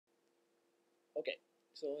Okay,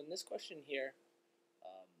 so in this question here,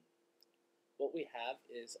 what we have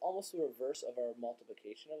is almost the reverse of our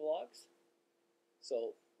multiplication of logs.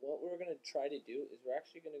 So what we're going to try to do is we're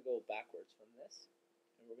actually going to go backwards from this,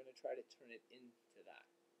 and we're going to try to turn it into that,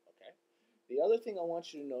 okay? The other thing I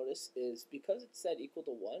want you to notice is because it's set equal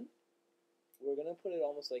to 1, we're going to put it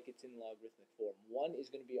almost like it's in logarithmic form. 1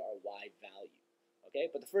 is going to be our y value, okay?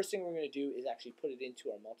 But the first thing we're going to do is actually put it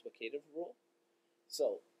into our multiplicative rule.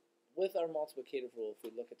 So with our multiplicative rule, if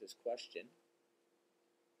we look at this question,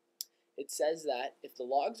 it says that if the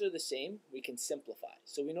logs are the same, we can simplify.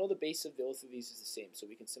 So we know the base of both of these is the same, so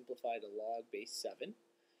we can simplify to log base 7.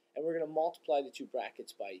 And we're going to multiply the two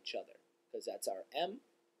brackets by each other, because that's our m.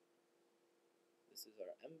 This is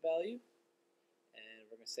our m value. And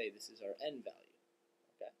we're going to say this is our n value.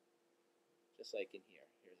 Okay? Just like in here.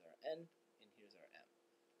 Here's our n, and here's our m.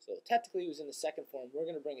 So technically it was in the second form. We're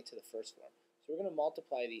going to bring it to the first form. So we're going to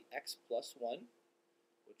multiply the x plus 1,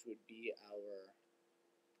 which would be our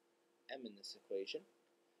m in this equation,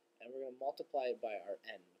 and we're going to multiply it by our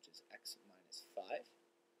n, which is x minus 5,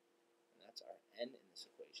 and that's our n in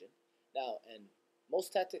this equation. Now, and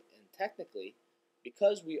technically,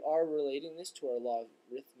 because we are relating this to our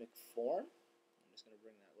logarithmic form, I'm just going to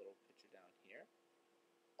bring that little picture down here,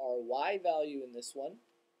 our y value in this one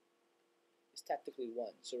is technically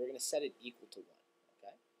 1, so we're going to set it equal to 1,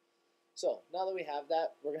 okay? So, now that we have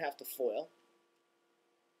that, we're going to have to FOIL.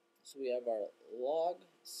 So we have our log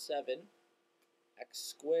 7 x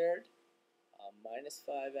squared minus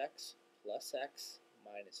 5x plus x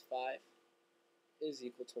minus 5 is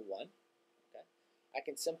equal to 1. Okay, I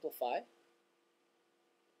can simplify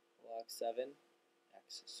log 7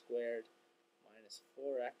 x squared minus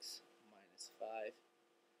 4x minus 5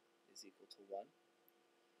 is equal to 1.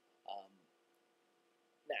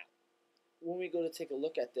 Now, when we go to take a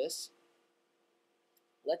look at this,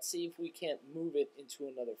 let's see if we can't move it into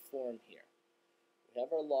another form here. We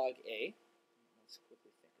have our log a. Let's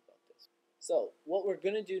quickly think about this. So what we're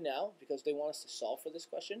going to do now, because they want us to solve for this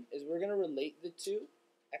question, is we're going to relate the two,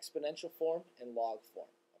 exponential form and log form.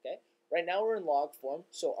 Okay. Right now we're in log form,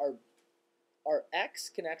 so our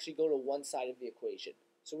x can actually go to one side of the equation.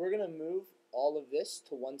 So we're going to move all of this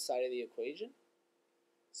to one side of the equation.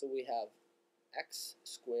 So we have x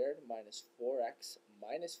squared minus 4x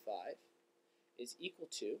minus 5 is equal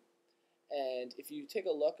to, and if you take a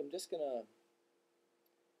look, I'm just gonna,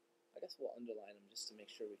 I guess we'll underline them just to make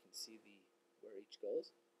sure we can see where each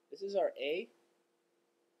goes. This is our a,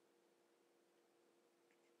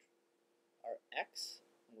 our x,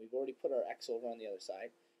 and we've already put our x over on the other side,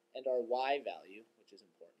 and our y value, which is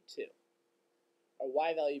important too. Our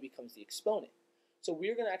y value becomes the exponent. So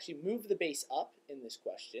we're going to actually move the base up in this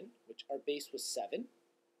question, which our base was 7.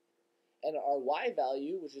 And our y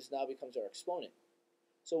value, which is now becomes our exponent.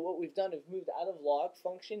 So what we've done is moved out of log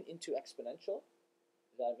function into exponential.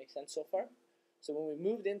 Does that make sense so far? So when we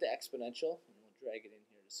moved into exponential, and we'll drag it in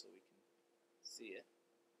here just so we can see it.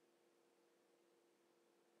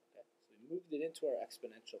 Okay, so we moved it into our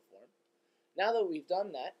exponential form. Now that we've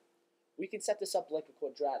done that, we can set this up like a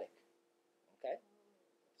quadratic. Okay,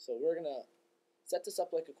 so we're going to set this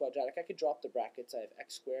up like a quadratic. I could drop the brackets. I have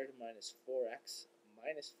x squared minus 4x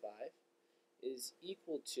minus 5 is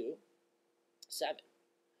equal to 7.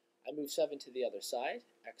 I move 7 to the other side.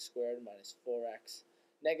 X squared minus 4x.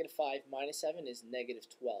 Negative 5 minus 7 is negative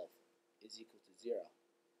 12 is equal to 0.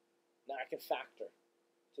 Now I can factor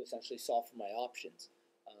to essentially solve for my options.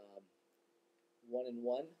 1 and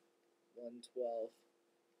 1, 1, 12,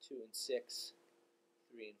 2 and 6,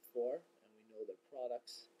 3 and 4, and we know their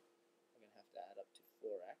products. I'm going to have to add up to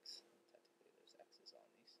 4x. Technically there's x's on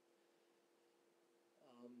these.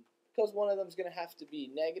 Because one of them is going to have to be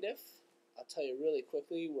negative, I'll tell you really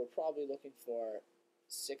quickly, we're probably looking for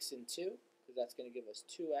 6 and 2, because that's going to give us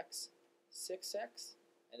 2x, 6x,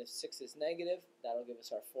 and if 6 is negative, that'll give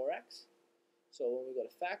us our 4x. So when we go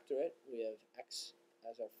to factor it, we have x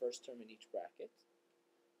as our first term in each bracket.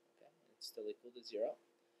 Okay, and it's still equal to 0.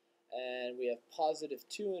 And we have positive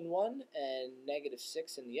 2 in one and negative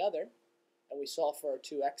 6 in the other. And we solve for our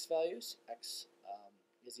two x values. X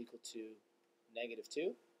is equal to negative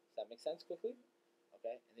 2. Does that make sense quickly?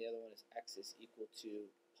 Okay, and the other one is x is equal to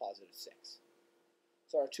positive 6.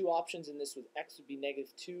 So our two options in this with x would be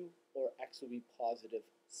negative 2 or x would be positive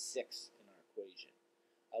 6 in our equation.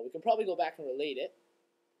 We can probably go back and relate it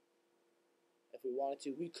if we wanted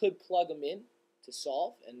to. We could plug them in to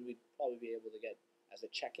solve, and we'd probably be able to get, as a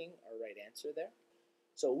checking, our right answer there.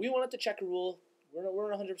 So we wanted to check a rule. We're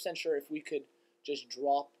not 100% sure if we could just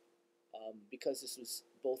drop, because this was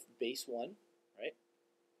both base 1, right?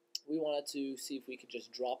 We wanted to see if we could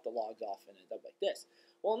just drop the logs off and end up like this.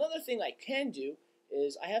 Well, another thing I can do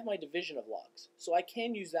is I have my division of logs. So I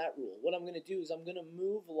can use that rule. What I'm going to do is I'm going to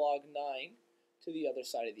move log 9 to the other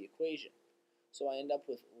side of the equation. So I end up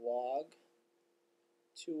with log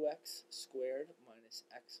 2x squared minus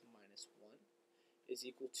x minus 1 is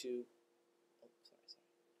equal to,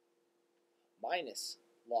 minus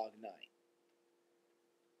log 9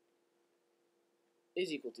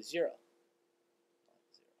 is equal to 0.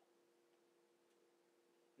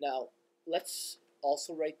 Now, let's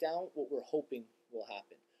also write down what we're hoping will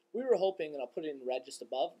happen. We were hoping, and I'll put it in red just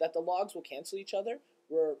above, that the logs will cancel each other.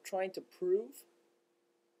 We're trying to prove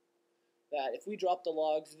that if we drop the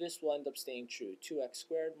logs, this will end up staying true. 2x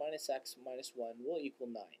squared minus x minus 1 will equal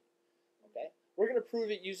 9. Okay? We're going to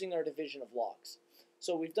prove it using our division of logs.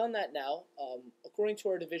 So we've done that now. According to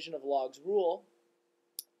our division of logs rule,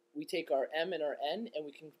 we take our m and our n, and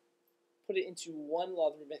we can put it into one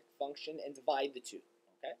logarithmic function and divide the two.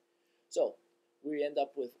 Okay? So we end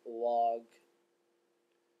up with log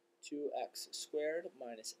 2x squared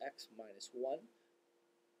minus x minus 1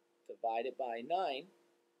 divided by 9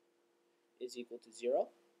 is equal to 0.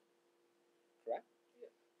 Correct?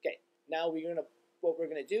 Yeah. Okay. Now what we're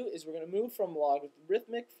gonna do is we're gonna move from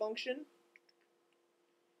logarithmic function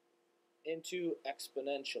into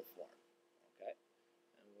exponential form. Okay?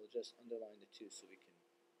 And we'll just underline the two so we can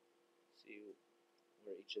see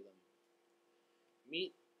where each of them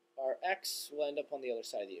meet. Our x will end up on the other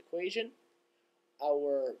side of the equation.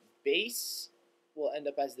 Our base will end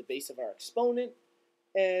up as the base of our exponent,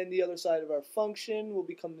 and the other side of our function will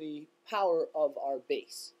become the power of our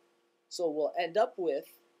base. So we'll end up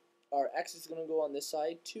with, our x is going to go on this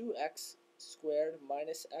side, 2x squared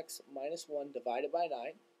minus x minus 1 divided by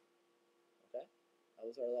 9, okay, that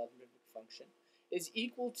was our logarithmic function, is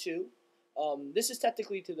equal to, this is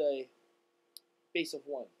technically to the base of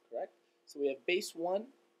 1, correct? So we have base 1,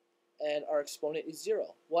 and our exponent is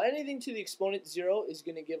 0. Well, anything to the exponent 0 is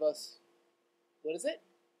going to give us, what is it?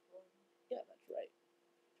 Yeah, that's right.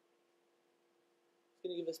 It's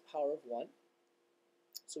going to give us power of 1.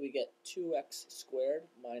 So we get 2x squared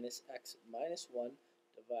minus x minus 1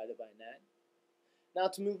 divided by 9. Now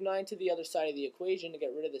to move 9 to the other side of the equation, to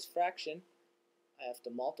get rid of this fraction, I have to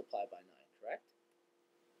multiply by 9, correct?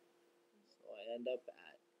 So I end up at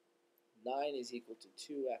 9 is equal to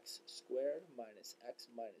 2x squared minus x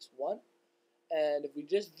minus 1. And if we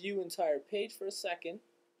just view entire page for a second,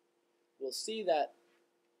 we'll see that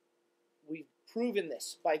we've proven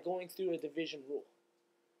this by going through a division rule.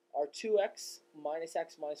 Our 2x minus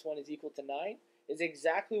x minus 1 is equal to 9 is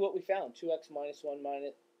exactly what we found. 2x minus 1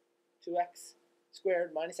 minus 2x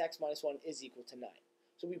squared minus x minus 1 is equal to 9.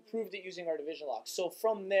 So we proved it using our division log. So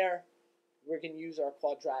from there, we're going to use our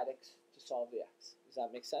quadratics to solve the x. Does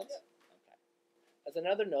that make sense? Yeah. As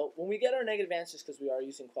another note, when we get our negative answers, because we are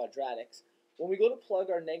using quadratics, when we go to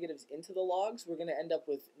plug our negatives into the logs, we're going to end up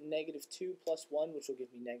with negative 2 plus 1, which will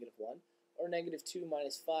give me negative 1, or negative 2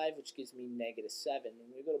 minus 5, which gives me negative 7.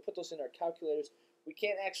 When we go to put those in our calculators, we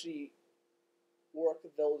can't actually work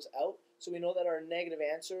those out, so we know that our negative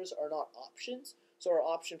answers are not options. So our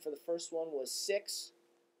option for the first one was 6,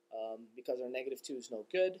 because our negative 2 is no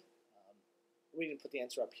good. We didn't put the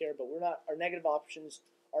answer up here, but our negative options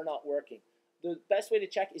are not working. The best way to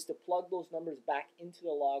check is to plug those numbers back into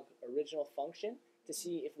the log original function to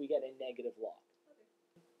see if we get a negative log. Okay.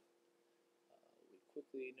 We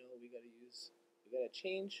quickly know we got to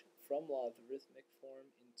change from logarithmic form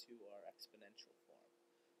into our exponential form.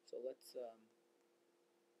 So what's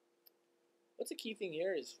the key thing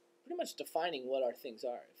here is pretty much defining what our things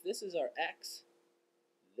are. If this is our x,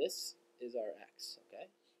 this is our x, okay?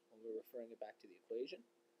 And we're referring it back to the equation.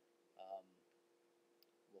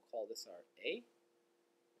 We'll call this our A.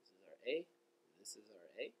 This is our A. This is our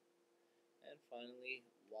A. And finally,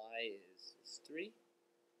 y is 3.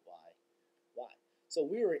 Y. So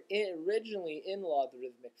we were originally in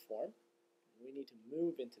logarithmic form. We need to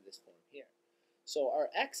move into this form here. So our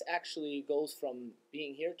x actually goes from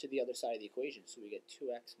being here to the other side of the equation. So we get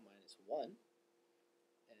 2x minus 1.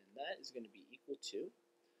 And that is going to be equal to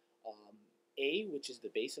A, which is the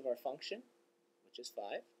base of our function, which is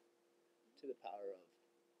 5, to the power of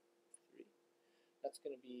 3. That's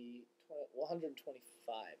going to be 125,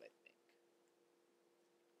 I think.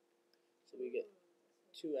 So we get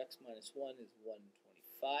 2x minus 1 is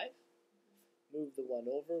 125. Move the 1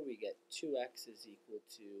 over, we get 2x is equal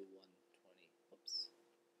to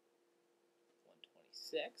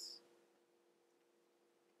 126.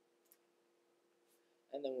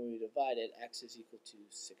 And then when we divide it, x is equal to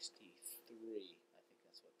 63. I think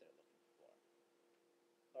that's what they're looking for.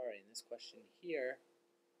 Alright, in this question here,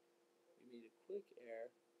 we made a quick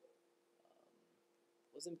error.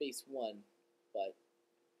 Wasn't base 1, but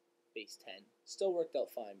base 10. Still worked out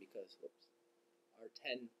fine because, whoops, our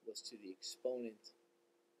 10 was to the exponent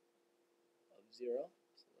of 0.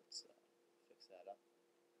 So let's fix that up.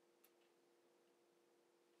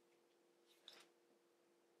 So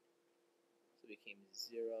it became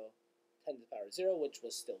 0, 10 to the power of 0, which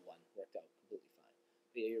was still 1. Worked out completely fine.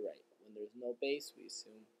 But yeah, you're right. When there's no base, we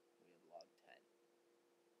assume we have log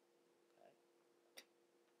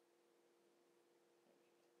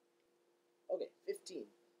 10. Okay, 15.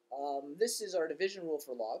 This is our division rule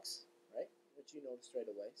for logs, right? Which you noticed right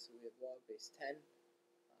away. So we have log base 10,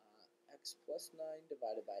 x plus 9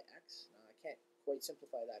 divided by x. Now I can't quite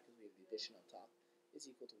simplify that because we have the addition on top, is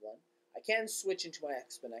equal to 1. I can switch into my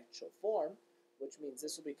exponential form, which means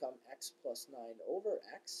this will become x plus 9 over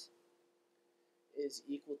x is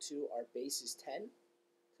equal to our base is 10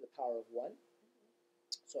 to the power of 1.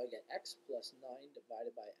 So I get x plus 9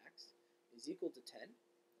 divided by x is equal to 10.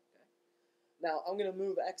 Now, I'm going to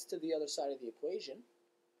move x to the other side of the equation,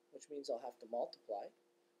 which means I'll have to multiply.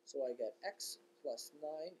 So I get x plus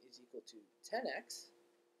 9 is equal to 10x.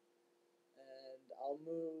 And I'll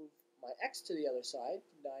move my x to the other side.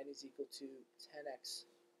 9 is equal to 10x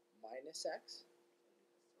minus x.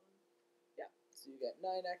 Yeah, so you get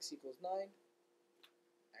 9x equals 9.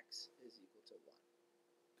 X is equal to 1.